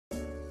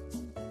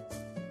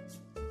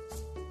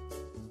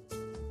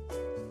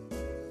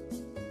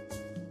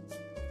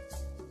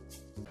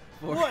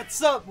for?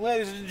 What's up,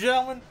 ladies and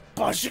gentlemen?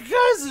 Bunch of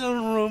guys in the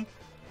room.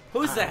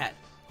 Who's that?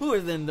 Who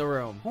is in the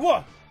room?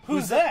 What?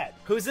 Who's that?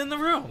 Who's in the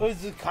room?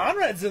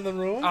 Conrad's in the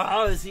room.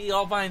 Oh, is he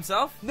all by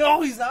himself?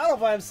 No, he's not all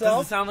by himself.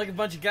 Doesn't sound like a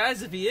bunch of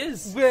guys if he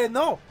is.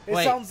 No, it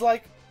Wait. sounds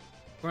like...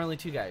 We're only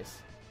 2 guys.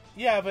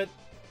 Yeah, but...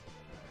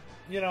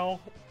 You know...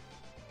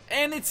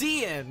 And it's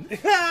Ian!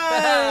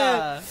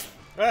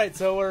 Alright,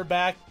 so we're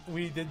back.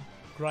 We did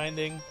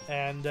grinding,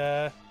 and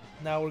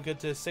now we're good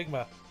to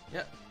Sigma.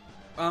 Yep.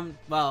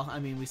 Well, I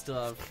mean, we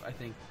still have, I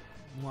think,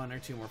 1 or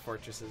 2 more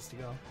fortresses to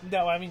go.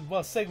 No, I mean,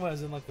 well, Sigma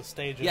is in, like, the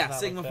stages. Yeah, not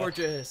Sigma like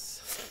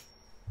Fortress.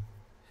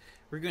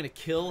 We're going to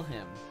kill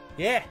him.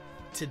 Yeah.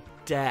 To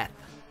death.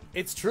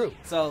 It's true.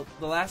 So,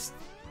 the last,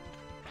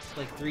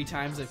 like, 3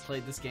 times I've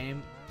played this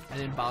game, I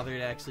didn't bother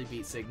to actually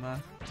beat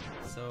Sigma.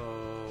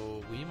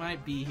 So, we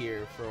might be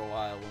here for a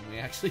while when we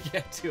actually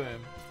get to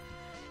him.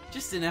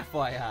 Just an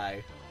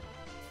FYI.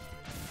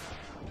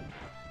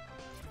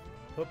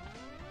 Whoop.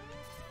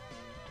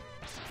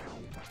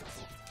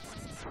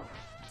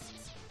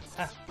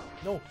 Ah,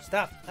 no,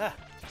 stop. Ah.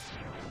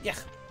 Yeah.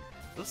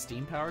 Those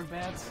steam-powered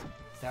bats?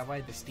 Is that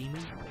why they're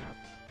steaming?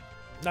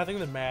 Nothing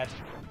than mad.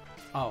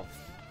 Oh.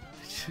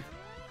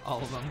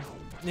 All of them.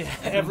 Yeah,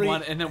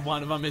 and then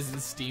one of them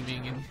isn't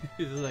steaming, and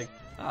he's like,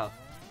 oh.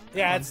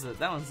 Yeah,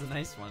 that one's a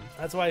nice one.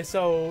 That's why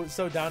so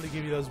down to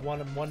give you those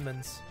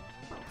one-mans.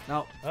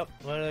 No. Oh,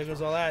 well, there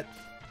goes all that.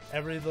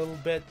 Every little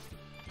bit.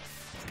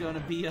 It's gonna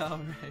be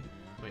alright.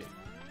 Wait.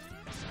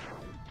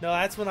 No,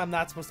 that's when I'm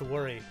not supposed to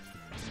worry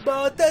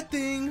about that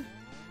thing.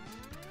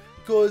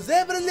 'Cause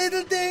every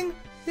little thing,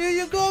 here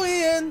you go,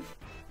 Ian.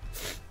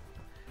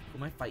 Who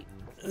am I fighting?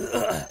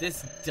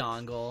 This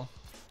dongle.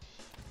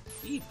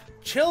 Eep.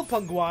 Chill,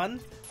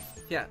 Penguin.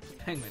 Yeah,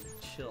 penguin.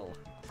 Chill.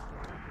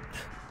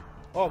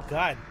 Oh,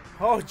 God.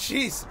 Oh,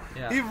 jeez.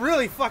 Yeah. He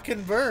really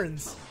fucking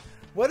burns.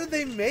 What did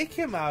they make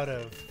him out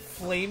of?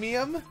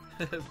 Flamium?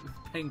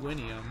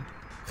 Penguinium.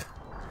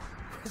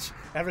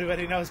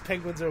 Everybody knows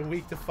penguins are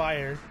weak to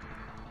fire.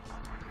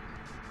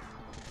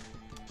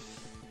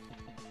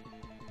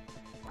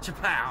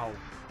 Chapow!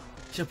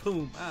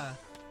 Chapoom! Ah.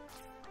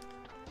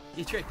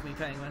 You tricked me,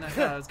 penguin. I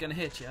thought I was gonna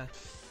hit you.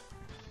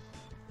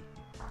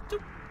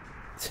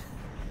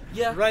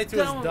 Yeah, right to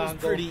that his one dongle.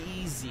 was pretty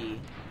easy.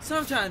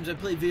 Sometimes I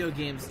play video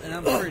games and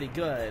I'm pretty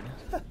good.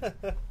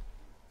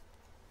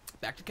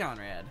 Back to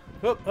Conrad.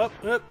 Whoop, up,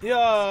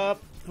 yeah.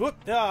 Whoop,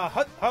 yeah.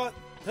 Hut, hut,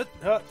 hut,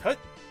 hut, hut,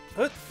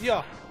 hut,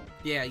 yeah.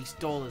 Yeah, he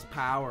stole his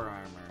power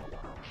armor.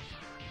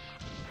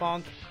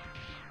 Bonk.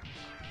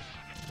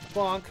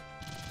 Bonk.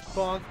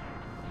 Bonk.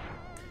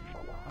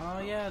 Oh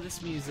yeah,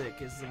 this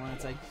music is the one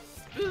that's like.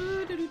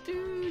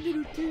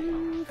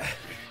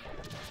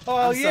 Oh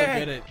I'm yeah,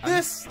 so good at,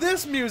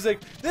 this music.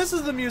 This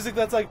is the music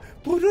that's like.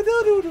 So,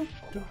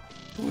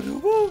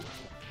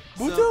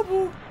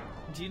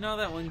 do you know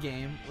that one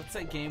game? What's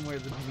that game where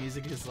the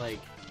music is like?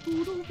 Do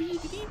you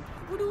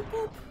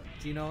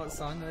know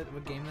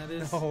what game that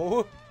is?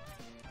 No.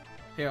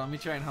 Here, let me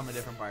try and hum a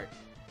different part.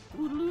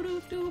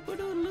 Is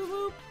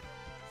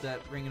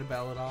that ringing a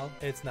bell at all?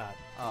 It's not.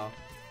 Oh.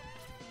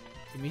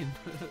 You mean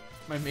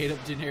my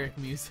made-up generic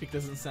music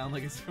doesn't sound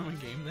like it's from a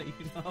game that you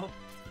know?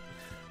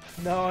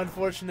 No,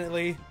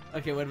 unfortunately.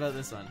 Okay, what about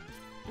this one?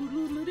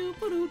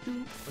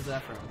 What's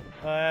that from?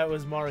 It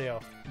was Mario.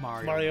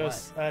 Mario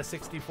what?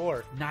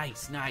 64.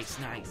 Nice, nice,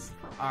 nice.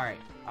 Alright,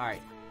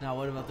 alright. Now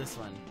what about this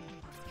one?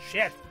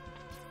 Shit.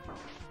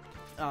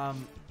 I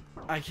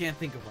can't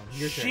think of one.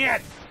 Your turn.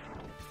 Shit.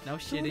 No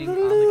shitting on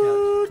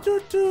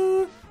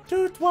the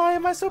couch. Why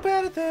am I so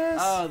bad at this?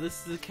 Oh,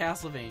 this is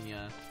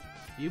Castlevania.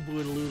 You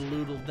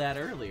boodle-oodle-oodled that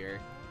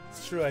earlier.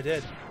 It's true, I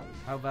did.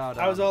 How about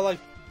I was all like,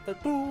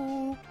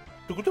 boo.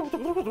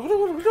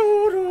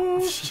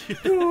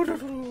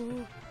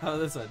 How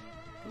this one?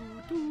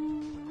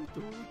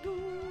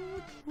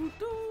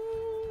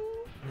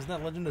 Isn't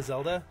that Legend of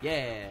Zelda?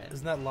 Yeah.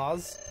 Isn't that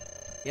Laws?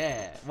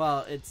 Yeah.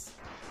 Well, it's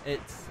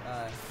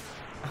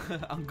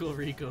Uncle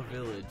Rico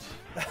Village.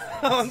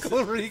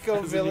 Uncle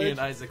Rico As Village. me and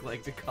Isaac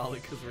like to call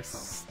it because we're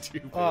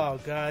stupid. Oh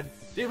God.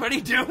 Dude, what are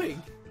you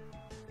doing?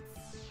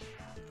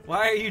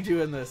 Why are you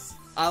doing this?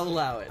 I'll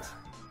allow it.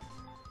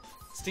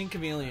 Sting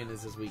Chameleon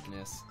is his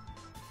weakness.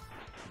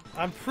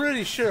 I'm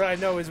pretty sure I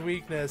know his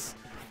weakness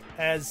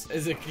as...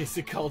 Is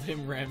it called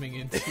him ramming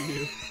into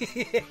you?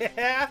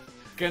 Yeah.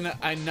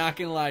 I'm not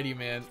gonna lie to you,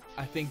 man.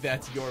 I think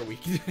that's your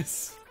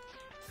weakness.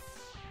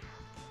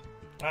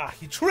 Ah,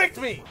 he tricked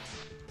me!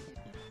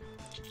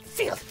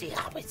 Filthy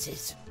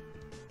hobbitses.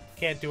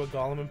 Can't do a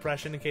Gollum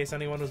impression in case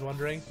anyone was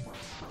wondering.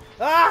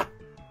 Ah!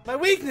 My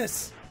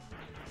weakness!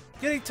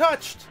 Getting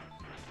touched!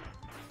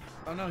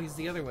 Oh no, he's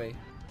the other way.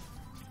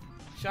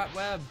 Shot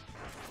web.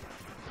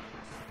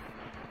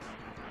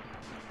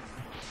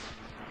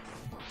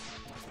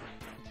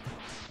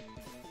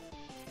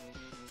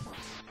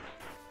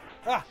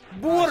 Ah!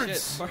 Oh,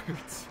 Birds! shit,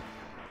 birds.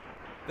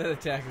 That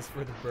attack is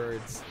for the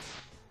birds.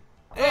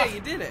 Hey,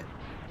 you did it!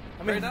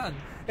 I mean, Right on.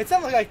 it's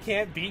not like I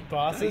can't beat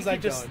bosses. No, you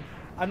keep going.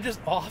 I'm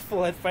just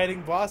awful at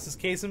fighting bosses.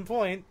 Case in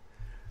point.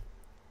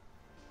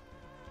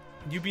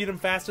 You beat him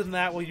faster than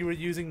that while you were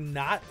using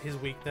not his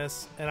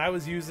weakness, and I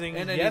was using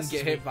And I yes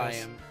didn't get hit by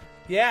him.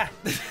 Yeah.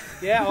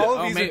 Yeah, all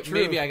of these are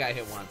true. Maybe I got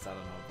hit once, I don't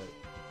know, but...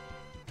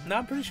 No,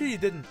 I'm pretty sure you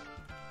didn't.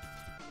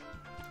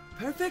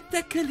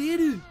 Perfecto,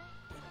 Kaliru!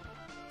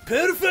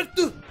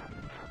 Perfecto!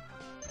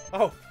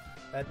 Oh,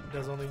 that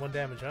does only 1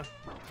 damage, huh?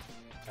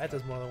 That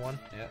does more than 1.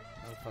 Yeah,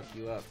 I'll fuck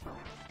you up.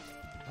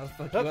 I'll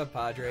fuck you up,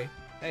 Padre.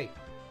 Hey.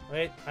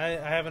 Wait, I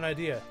have an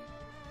idea.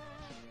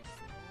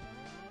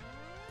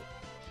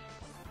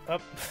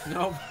 Up.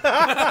 No.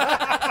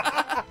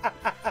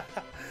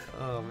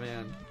 Oh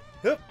man.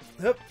 Hup,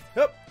 hup,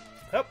 hup,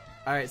 hup.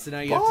 All right, so now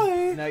you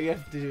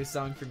have to do a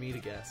song for me to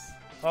guess.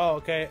 Oh,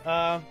 okay.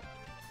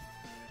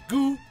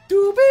 Goo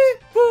doo bee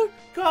boo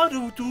ga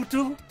doo doo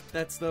doo.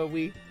 That's the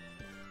we.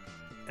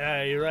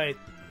 Yeah, you're right.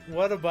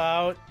 What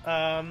about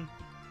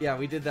Yeah,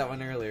 we did that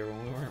one earlier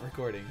when we weren't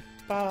recording.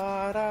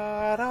 ba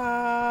da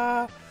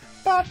da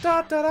ba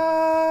da da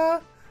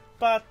da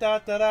ba da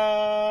da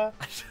da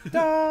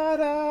da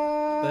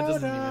da. That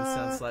doesn't even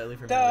sound slightly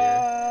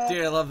familiar.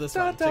 Dude, I love this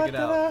one. Check it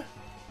out.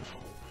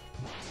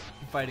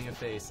 I'm fighting a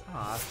face.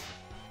 Aw.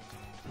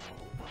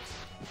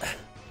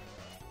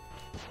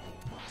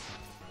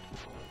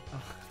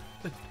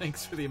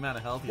 Thanks for the amount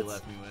of health you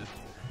left me with.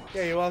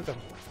 Yeah, you're welcome.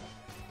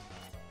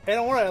 Hey,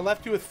 don't worry, I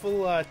left you with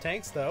full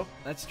tanks, though.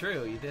 That's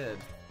true, you did.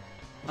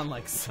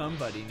 Unlike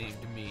somebody named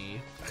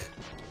me.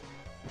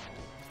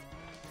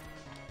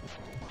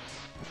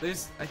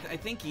 There's, I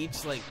think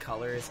each like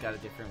color has got a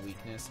different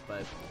weakness,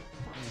 but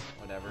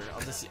whatever.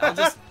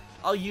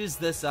 I'll use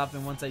this up,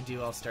 and once I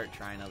do, I'll start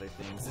trying other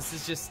things. This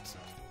is just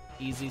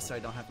easy, so I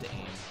don't have to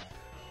aim.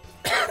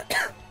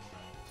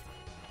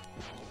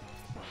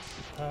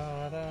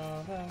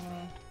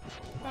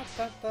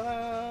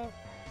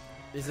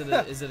 Is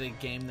it a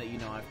game that you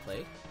know I've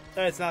played?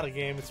 It's not a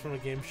game. It's from a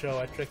game show.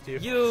 I tricked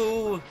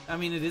you. I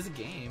mean, it is a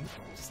game.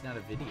 It's just not a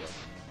video game.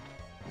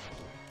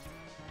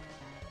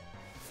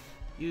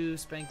 You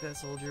spank that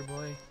soldier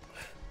boy.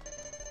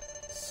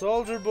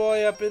 Soldier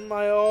boy up in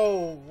my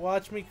O.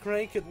 Watch me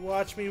crank it.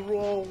 Watch me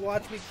roll.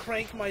 Watch me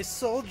crank my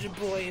soldier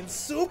boy and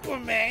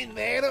Superman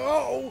there.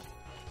 Oh.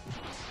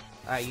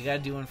 Alright, you gotta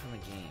do one from a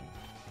game.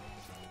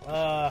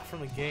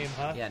 From a game,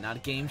 huh? Yeah, not a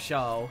game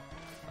show.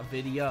 A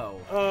video.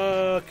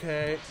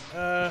 Okay.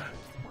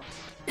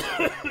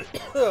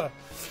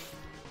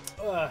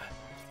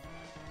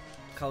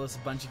 Call us a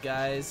bunch of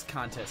guys.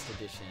 Contest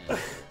edition.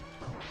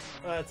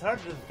 It's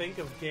harder to think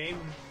of game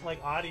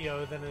like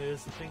audio than it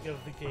is to think of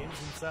the games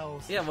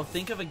themselves. Yeah, well,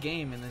 think of a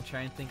game and then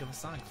try and think of a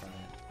song from it.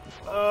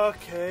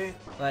 Okay.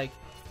 Like,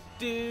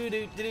 do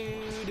do do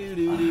do do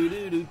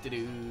do do do do do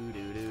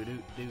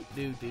do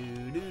do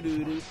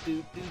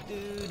do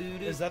do do.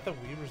 Is that the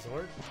Wii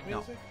Resort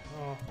music?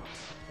 No. Oh,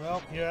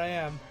 well, here I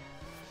am.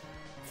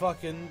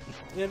 Fucking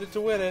in it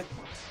to win it.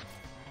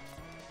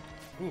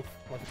 Oof,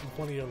 like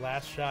one of your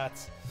last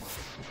shots.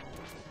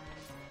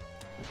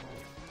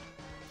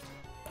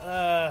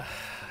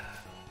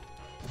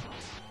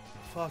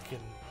 Fucking.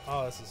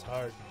 Oh, this is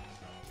hard.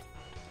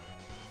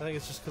 I think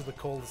it's just because the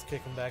cold is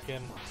kicking back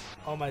in.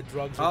 All my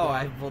drugs are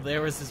gone. Well,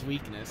 there was his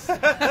weakness.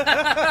 That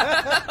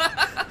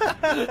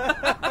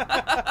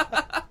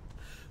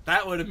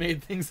would have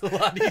made things a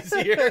lot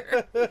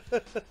easier.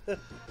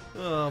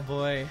 Oh,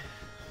 boy.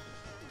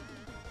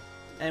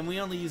 And we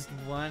only used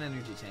one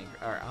energy tank.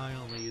 Or I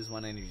only used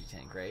one energy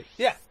tank, right?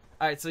 Yeah.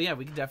 Alright, so yeah,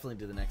 we can definitely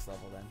do the next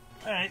level then.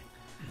 Alright.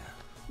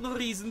 No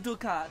reason to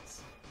cut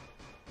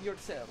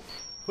yourself.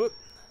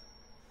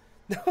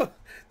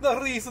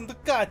 No reason to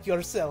cut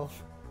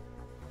yourself.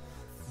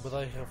 But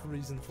I have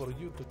reason for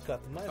you to cut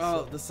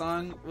myself. Oh, the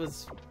song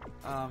was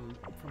from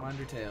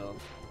Undertale.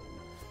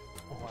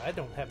 Oh,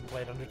 haven't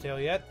played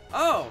Undertale yet.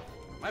 Oh,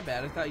 my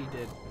bad. I thought you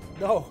did.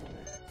 No.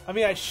 I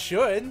mean, I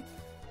should.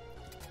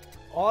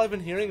 All I've been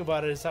hearing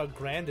about it is how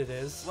grand it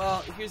is.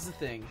 Well, here's the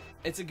thing.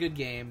 It's a good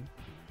game,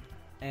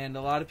 and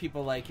a lot of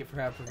people like it for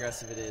how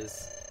progressive it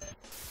is.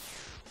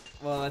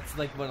 Well, that's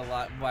like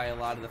why a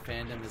lot of the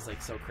fandom is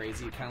like so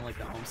crazy, kind of like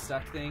the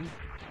Homestuck thing.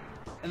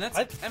 And that's,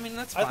 I mean,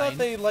 that's fine. I thought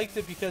they liked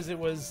it because it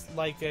was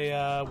like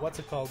a, what's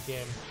it called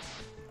game?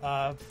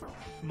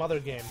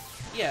 Mother game.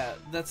 Yeah,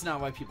 that's not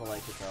why people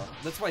like it, though.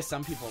 That's why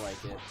some people like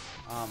it.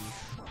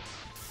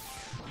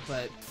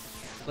 But,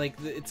 like,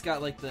 it's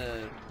got like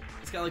the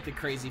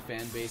crazy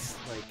fan base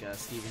like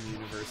Steven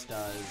Universe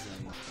does,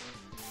 and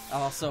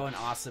also an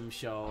awesome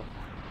show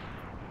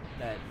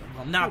that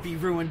will not be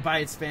ruined by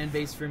its fan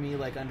base for me,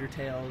 like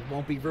Undertale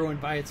won't be ruined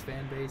by its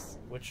fan base.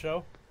 Which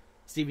show?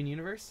 Steven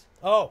Universe?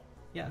 Oh.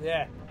 Yeah.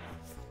 Yeah.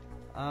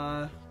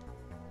 I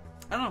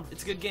don't know.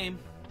 It's a good game.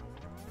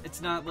 It's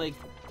not like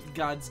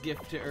God's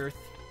gift to Earth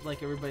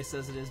like everybody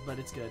says it is, but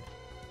it's good.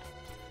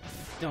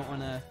 Don't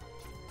want to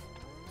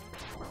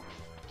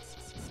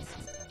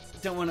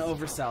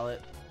oversell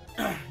it.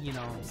 You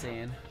know what I'm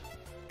saying?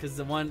 Because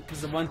the one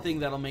thing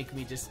that'll make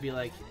me just be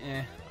like,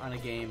 on a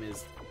game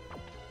is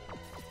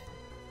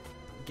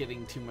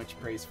getting too much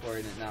praise for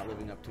it and not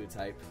living up to its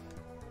hype.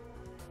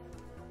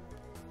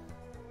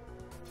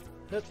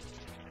 Hip.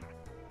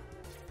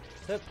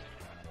 Hip.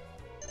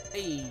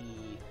 Hey.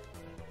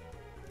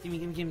 Gimme,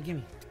 gimme, gimme,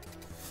 gimme.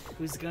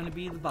 Who's gonna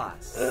be the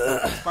boss?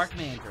 Spark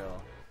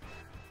Mandrill.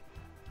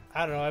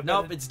 I don't know. I bet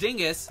Nope, it's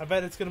Dingus. I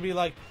bet it's gonna be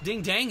like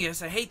Ding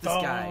Dangus. I hate this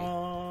guy.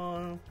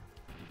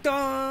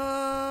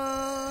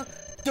 Dun,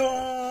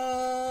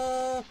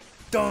 dun,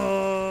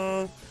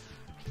 dun,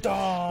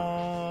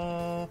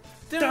 dun,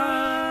 dun,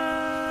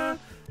 dun,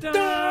 dun,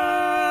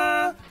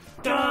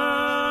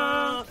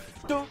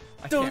 dun.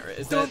 I can't.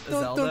 Is that a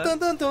Zelda?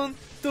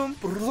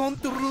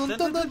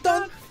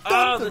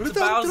 Oh, that's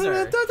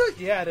Bowser.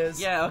 Yeah, it is.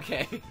 Yeah.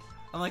 Okay.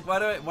 I'm like, why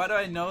do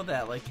I know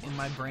that? Like in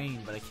my brain,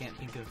 but I can't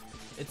think of.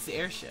 It's the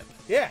airship.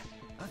 Yeah.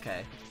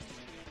 Okay.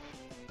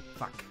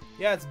 Fuck.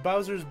 Yeah, it's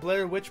Bowser's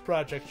Blair Witch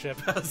Project ship.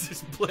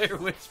 Bowser's Blair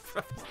Witch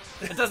Project.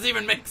 It doesn't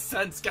even make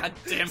sense. God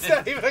damn It's it.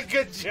 not even a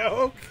good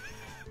joke.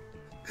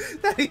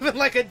 Not even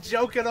like a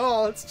joke at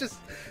all. It's just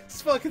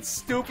fucking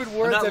stupid I'm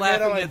words. not I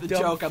made on laughing my at the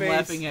dumb joke. face. I'm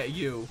laughing at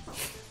you.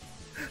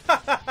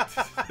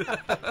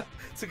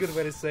 It's a good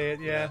way to say it.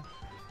 Yeah.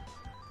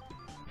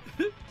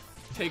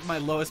 Take my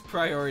lowest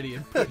priority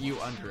and put you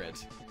under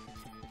it.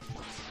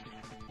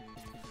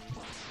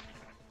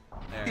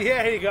 There.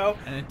 Yeah, here you go.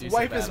 I didn't do so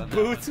Wipe bad his on that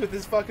boots one. with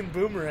his fucking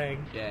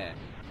boomerang. Yeah. Here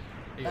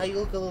you Now you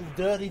look a little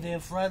dirty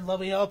there, friend. Let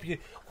me help you.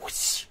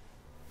 Whoosh.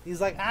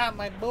 He's like,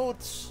 my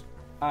boots.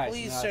 go. Alright,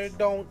 Please, so sir,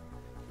 don't.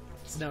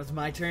 now it's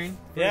my turn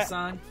for Yeah. a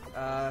song.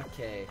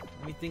 Okay,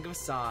 let me think of a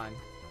song.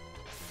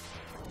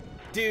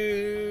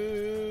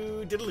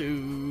 Do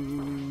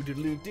diddle-oo,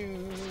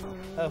 diddle-oo-doo.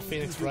 Oh,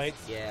 Phoenix Wright.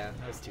 Yeah,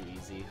 that was too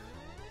easy.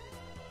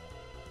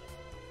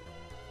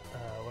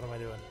 What am I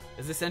doing?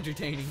 Is this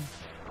entertaining?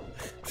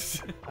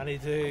 I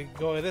need to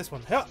go with this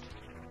one. Help.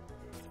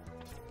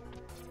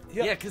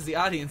 Yep. Yeah, because the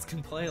audience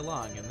can play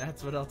along, and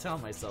that's what I'll tell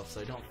myself so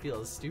I don't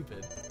feel as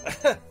stupid.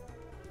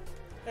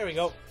 There we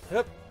go.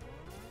 Yep.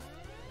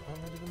 How am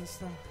I doing this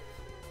now?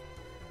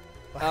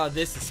 Oh,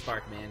 this is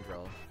Spark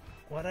Mandrill.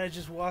 Why did I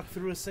just walk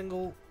through a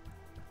single...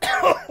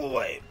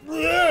 Wait.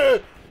 Yeah,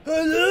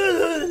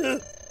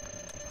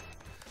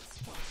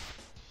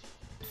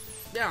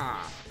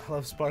 I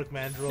love Spark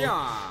Mandrill.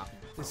 yeah,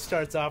 It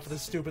starts off with a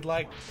stupid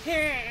like,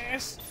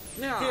 yes,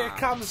 yeah. here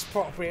comes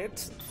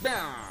Puppet.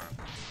 Yeah.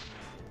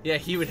 Yeah,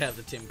 he would have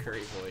the Tim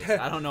Curry voice.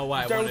 I don't know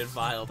why I Don't- wanted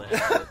Vile to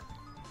have it.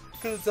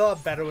 Because it's a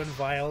lot better when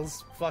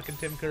Vile's fucking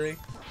Tim Curry.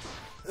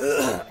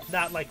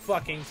 Not like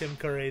fucking Tim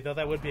Curry, though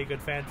that would be a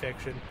good fan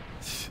fiction.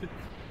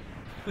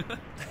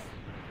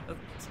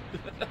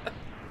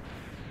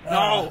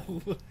 No!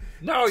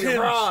 No, you're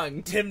Tim-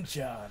 wrong! Tim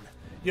John,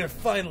 you're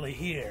finally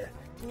here.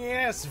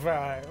 Yes,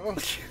 Vile.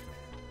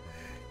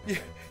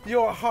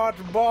 You're hot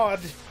bod.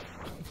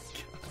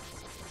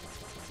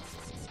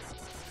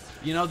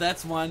 You know,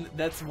 that's one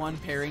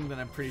pairing that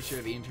I'm pretty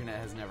sure the internet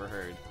has never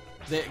heard.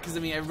 Because, I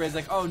mean, everybody's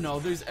like, oh no,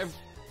 there's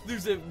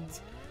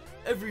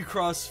every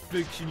cross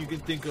fiction you can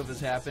think of has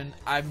happened.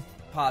 I'm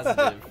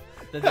positive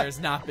that there's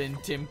not been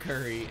Tim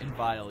Curry and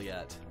Vile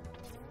yet.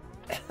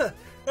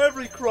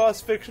 Every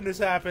cross fiction has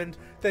happened,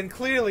 then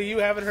clearly you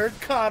haven't heard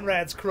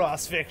Conrad's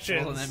cross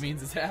fictions. Well, that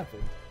means it's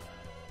happened.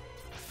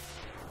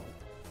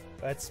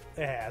 It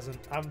hasn't.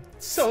 I'm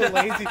so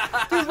lazy.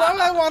 Dude, why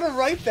would I want to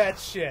write that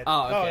shit?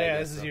 Oh, okay, I yeah,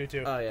 guess this is so. you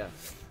too. Oh, yeah.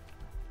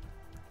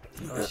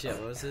 Oh, shit,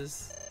 what was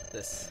this?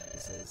 This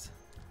is...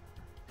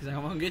 He's like,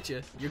 I'm gonna get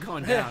you. You're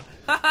going down.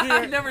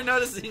 I never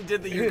noticed that he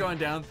did the you're going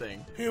down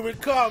thing. Here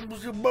it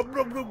comes. Are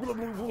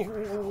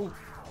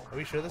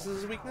we sure this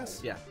is his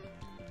weakness? Yeah.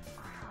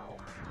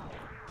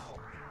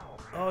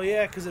 Oh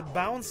yeah, because it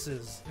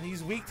bounces. And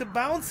he's weak to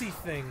bouncy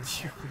things.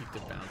 You're weak to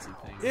bouncy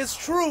things. It's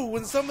true.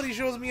 When somebody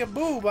shows me a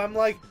boob, I'm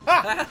like,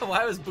 ha!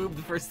 Why was boob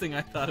the first thing I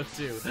thought of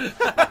too?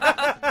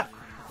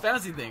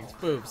 Bouncy things,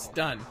 boobs,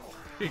 done.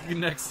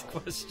 Next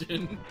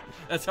question.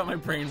 That's how my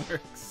brain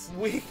works.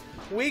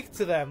 Weak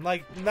to them.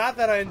 Like, not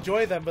that I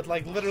enjoy them, but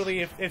like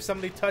literally if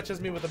somebody touches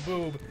me with a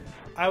boob,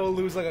 I will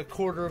lose like a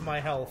quarter of my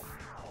health.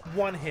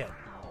 One hit.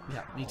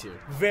 Yeah, me too.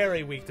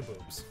 Very weak to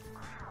boobs.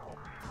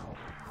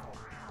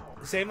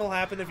 Same will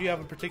happen if you have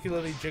a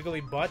particularly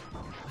jiggly butt.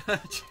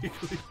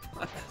 Jiggly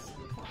butt.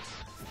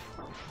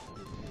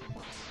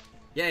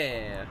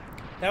 Yeah.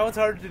 That one's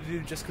harder to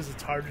do just because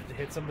it's harder to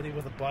hit somebody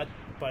with a butt,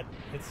 but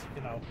it's,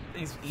 you know...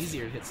 It's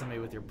easier to hit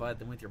somebody with your butt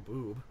than with your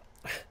boob.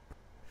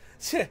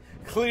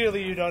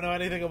 Clearly you don't know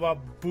anything about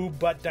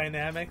boob-butt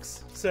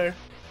dynamics, sir.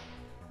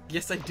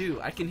 Yes, I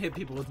do. I can hit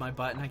people with my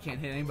butt, and I can't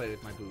hit anybody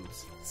with my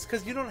boobs. It's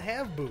because you don't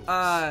have boobs.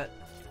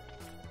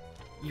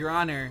 Your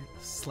Honor,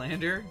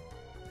 slander?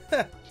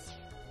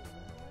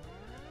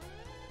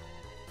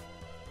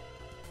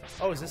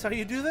 Oh, is this how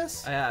you do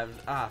this? I have.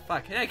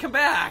 Fuck. Hey, come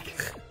back!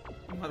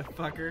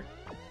 Motherfucker.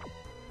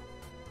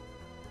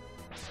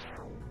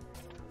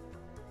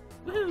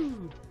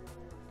 Woo!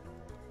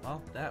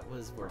 Well, that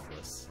was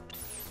worthless.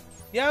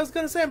 Yeah, I was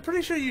gonna say, I'm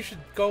pretty sure you should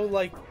go,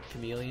 like...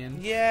 Chameleon?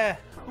 Yeah.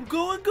 I'm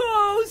going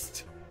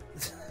ghost!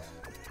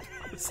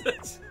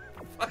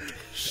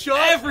 Shut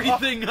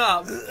everything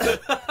up!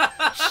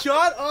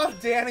 Shut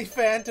up, Danny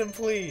Phantom,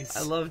 please.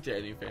 I love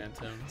Danny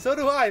Phantom. So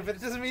do I, but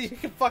it doesn't mean you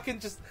can fucking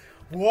just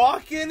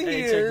Walk in Hey,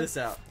 here. check this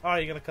out. Oh,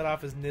 you're gonna cut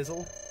off his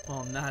nizzle?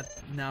 Well, not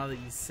now that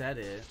you said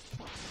it.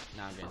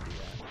 Now I'm gonna do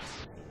that.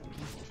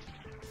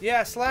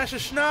 Yeah, slash a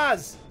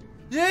schnoz.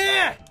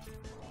 Yeah.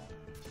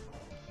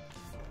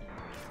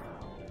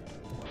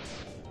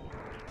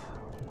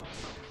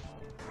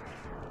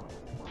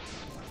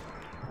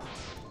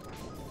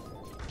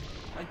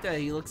 Like that,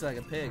 he looks like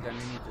a pig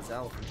underneath his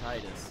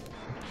elephantitis.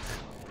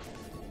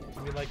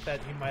 I mean, like that,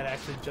 he might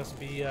actually just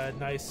be a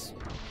nice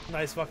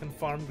fucking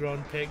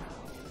farm-grown pig.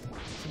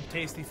 Some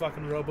tasty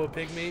fucking robo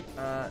pig meat.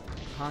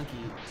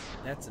 Honky,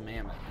 that's a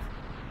mammoth.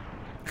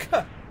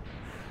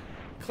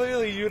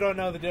 Clearly, you don't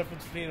know the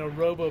difference between a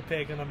robo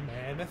pig and a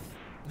mammoth.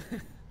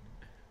 An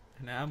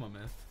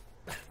mammoth.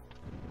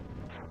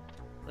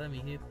 Let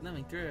me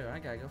through. I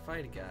gotta go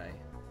fight a guy.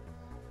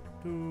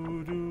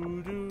 Do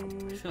do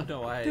do. I don't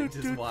know why I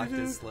just walked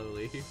this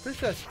slowly. Pretty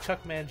sure that's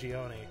Chuck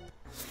Mangione.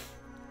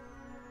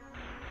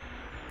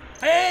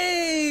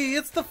 Hey,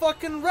 it's the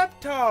fucking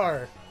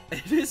Reptar.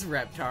 It is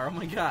Reptar. Oh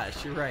my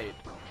gosh, you're right.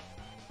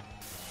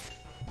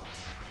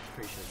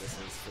 Pretty sure this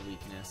is the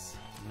weakness.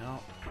 No,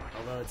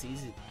 although it's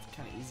easy,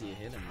 kind of easy to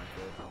hit him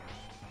with it.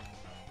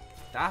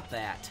 Stop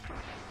that!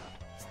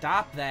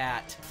 Stop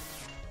that!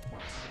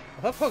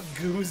 I love how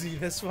goozy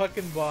this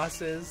fucking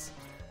boss is.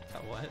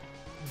 What?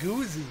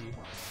 Goozy.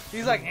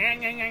 He's like,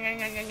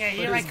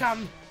 here I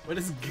come. What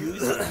does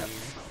goose mean?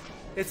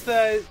 It's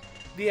the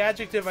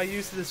adjective I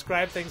use to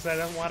describe things that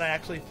I don't want to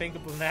actually think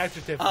of an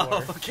adjective for.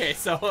 Oh, okay.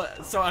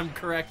 So I'm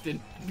correct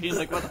in being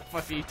like, what the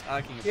fuck are you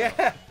talking about?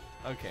 Yeah.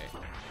 Okay.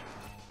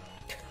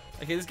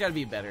 Okay, this got to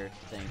be a better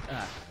thing.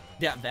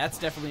 Yeah, that's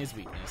definitely his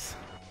weakness.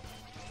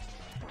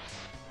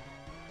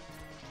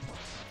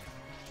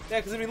 Yeah,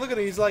 because I mean, look at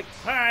him. He's like,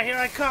 here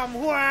I come.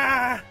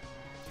 Wah!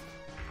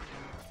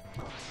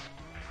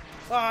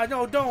 Ah,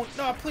 no, don't.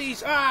 No,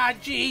 please. Ah,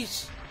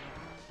 jeez.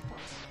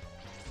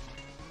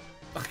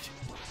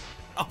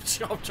 Oh,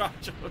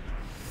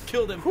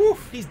 killed him. Whew.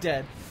 He's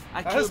dead.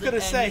 I was killed him gonna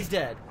and say. he's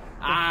dead.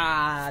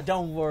 Ah,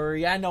 don't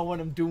worry. I know what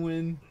I'm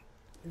doing.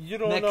 You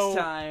don't Next know.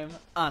 time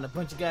on a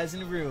bunch of guys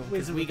in the room. Wait,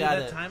 Because so we do got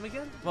that time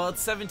again? Well,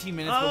 it's 17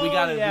 minutes, but Oh, we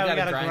gotta yeah, we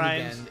gotta grind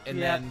grind. again, and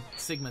Yeah. then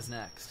Sigma's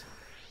next.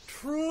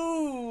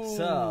 True.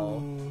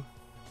 So-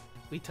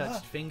 We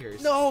touched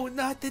fingers. No,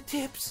 not the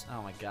tips.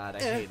 Oh my god,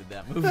 I hated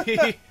that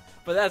movie.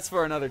 But that's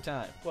for another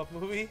time. What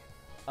movie?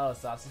 Oh,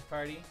 Sausage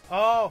Party?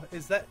 Oh,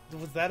 was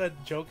that a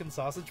joke in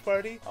Sausage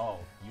Party? Oh,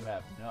 you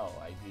have no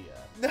idea.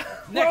 No.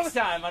 Next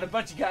time on a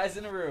bunch of guys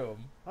in a room.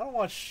 I don't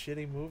watch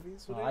shitty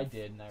movies. Oh, What do I you-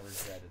 did, and I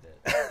regretted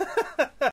it.